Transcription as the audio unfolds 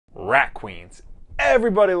Rat Queens.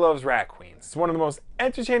 Everybody loves Rat Queens. It's one of the most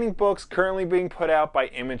entertaining books currently being put out by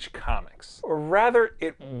Image Comics. Or rather,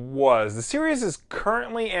 it was. The series is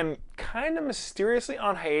currently and kind of mysteriously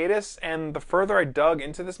on hiatus, and the further I dug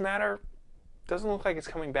into this matter, it doesn't look like it's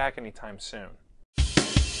coming back anytime soon.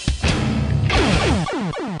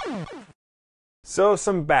 So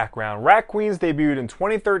some background. Rat Queens debuted in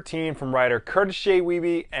 2013 from writer Kurtis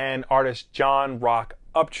Wiebe and artist John Rock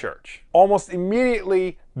Upchurch. Almost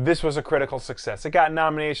immediately, this was a critical success. It got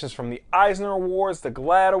nominations from the Eisner Awards, the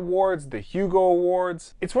GLAAD Awards, the Hugo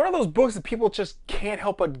Awards. It's one of those books that people just can't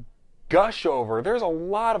help but gush over. There's a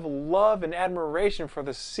lot of love and admiration for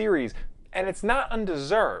this series, and it's not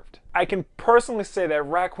undeserved. I can personally say that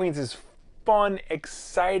Rat Queens is fun,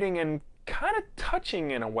 exciting, and kind of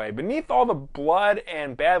touching in a way. Beneath all the blood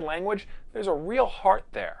and bad language, there's a real heart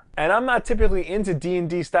there. And I'm not typically into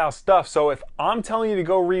D&D style stuff, so if I'm telling you to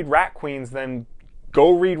go read Rat Queens, then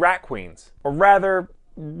go read Rat Queens. Or rather,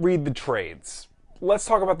 read the trades. Let's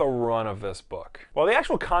talk about the run of this book. While the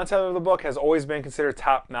actual content of the book has always been considered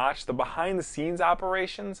top-notch, the behind-the-scenes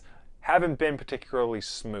operations haven't been particularly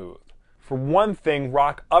smooth. For one thing,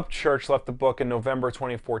 Rock Upchurch left the book in November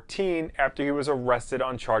 2014 after he was arrested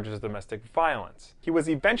on charges of domestic violence. He was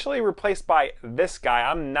eventually replaced by this guy.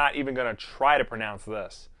 I'm not even going to try to pronounce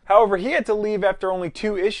this. However, he had to leave after only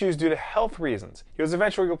 2 issues due to health reasons. He was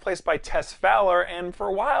eventually replaced by Tess Fowler, and for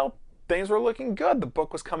a while, things were looking good. The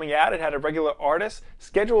book was coming out, it had a regular artist,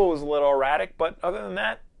 schedule was a little erratic, but other than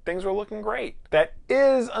that, things were looking great. That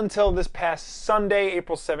is until this past Sunday,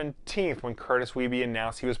 April 17th, when Kurtis Wiebe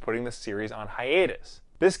announced he was putting the series on hiatus.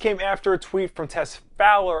 This came after a tweet from Tess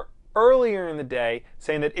Fowler earlier in the day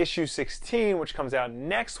saying that issue 16, which comes out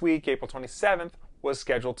next week, April 27th, was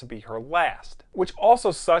scheduled to be her last. Which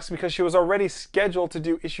also sucks because she was already scheduled to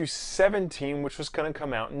do issue 17, which was going to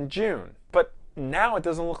come out in June. But now it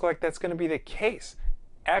doesn't look like that's going to be the case.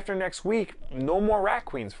 After next week, no more Rat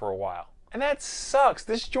Queens for a while. And that sucks.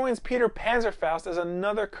 This joins Peter Panzerfaust as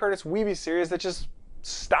another Kurtis Wiebe series that just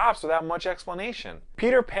stops without much explanation.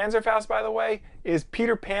 Peter Panzerfaust, by the way, is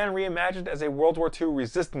Peter Pan reimagined as a World War II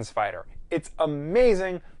resistance fighter. It's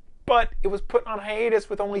amazing, but it was put on hiatus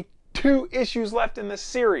with only 2 issues left in this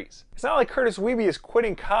series. It's not like Kurtis Wiebe is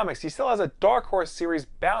quitting comics. He still has a Dark Horse series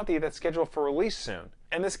Bounty that's scheduled for release soon.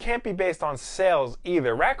 And this can't be based on sales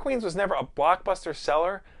either. Rat Queens was never a blockbuster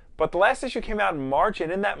seller, but the last issue came out in March,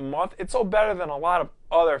 and in that month, it sold better than a lot of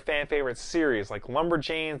other fan-favorite series, like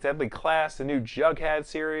Lumberjanes, Deadly Class, the new Jughead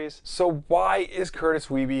series. So why is Kurtis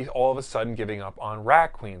Wiebe all of a sudden giving up on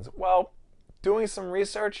Rat Queens? Well, doing some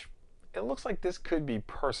research, it looks like this could be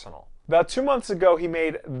personal. About 2 months ago, he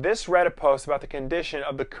made this Reddit post about the condition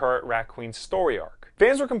of the current Rat Queens story arc.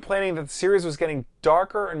 Fans were complaining that the series was getting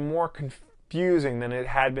darker and more confusing than it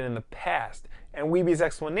had been in the past, and Wiebe's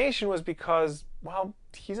explanation was because, well,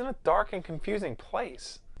 he's in a dark and confusing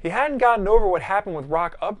place. He hadn't gotten over what happened with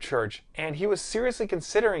Rock Upchurch, and he was seriously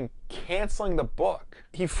considering canceling the book.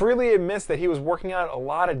 He freely admits that he was working out a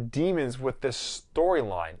lot of demons with this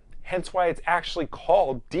storyline, hence why it's actually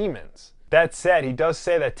called Demons. That said, he does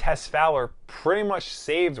say that Tess Fowler pretty much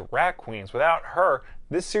saved Rat Queens. Without her,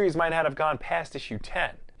 this series might not have gone past issue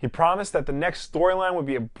 10. He promised that the next storyline would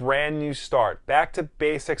be a brand new start, back to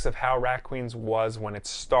basics of how Rat Queens was when it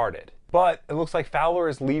started. But it looks like Fowler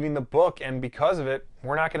is leaving the book, and because of it,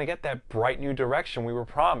 we're not going to get that bright new direction we were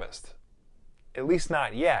promised. At least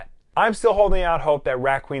not yet. I'm still holding out hope that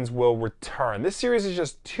Rat Queens will return. This series is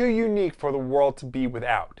just too unique for the world to be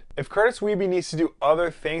without. If Kurtis Wiebe needs to do other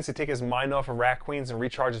things to take his mind off of Rat Queens and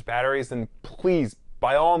recharge his batteries, then please,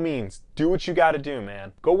 by all means, do what you gotta do,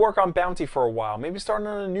 man. Go work on Bounty for a while, maybe start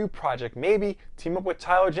on a new project, maybe team up with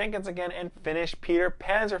Tyler Jenkins again and finish Peter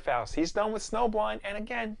Panzerfaust. He's done with Snowblind, and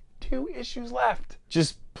again, 2 issues left.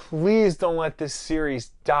 Just please don't let this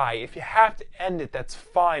series die. If you have to end it, that's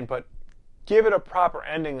fine, but give it a proper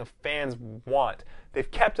ending the fans want. They've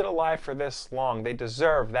kept it alive for this long. They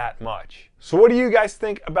deserve that much. So what do you guys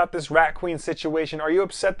think about this Rat Queen situation? Are you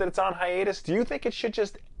upset that it's on hiatus? Do you think it should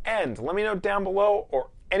just end? Let me know down below or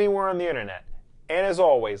anywhere on the internet. And as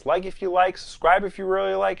always, like if you like, subscribe if you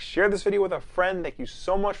really like, share this video with a friend. Thank you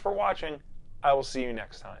so much for watching. I will see you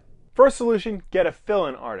next time. First solution, get a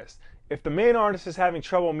fill-in artist. If the main artist is having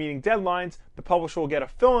trouble meeting deadlines, the publisher will get a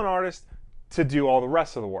fill-in artist to do all the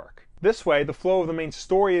rest of the work. This way, the flow of the main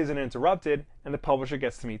story isn't interrupted, and the publisher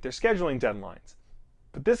gets to meet their scheduling deadlines.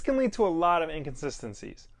 But this can lead to a lot of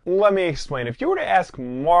inconsistencies. Let me explain. If you were to ask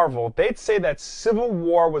Marvel, they'd say that Civil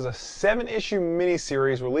War was a 7-issue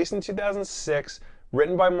miniseries released in 2006,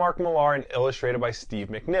 written by Mark Millar and illustrated by Steve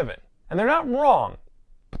McNiven. And they're not wrong,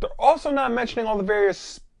 but they're also not mentioning all the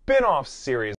various spin-off series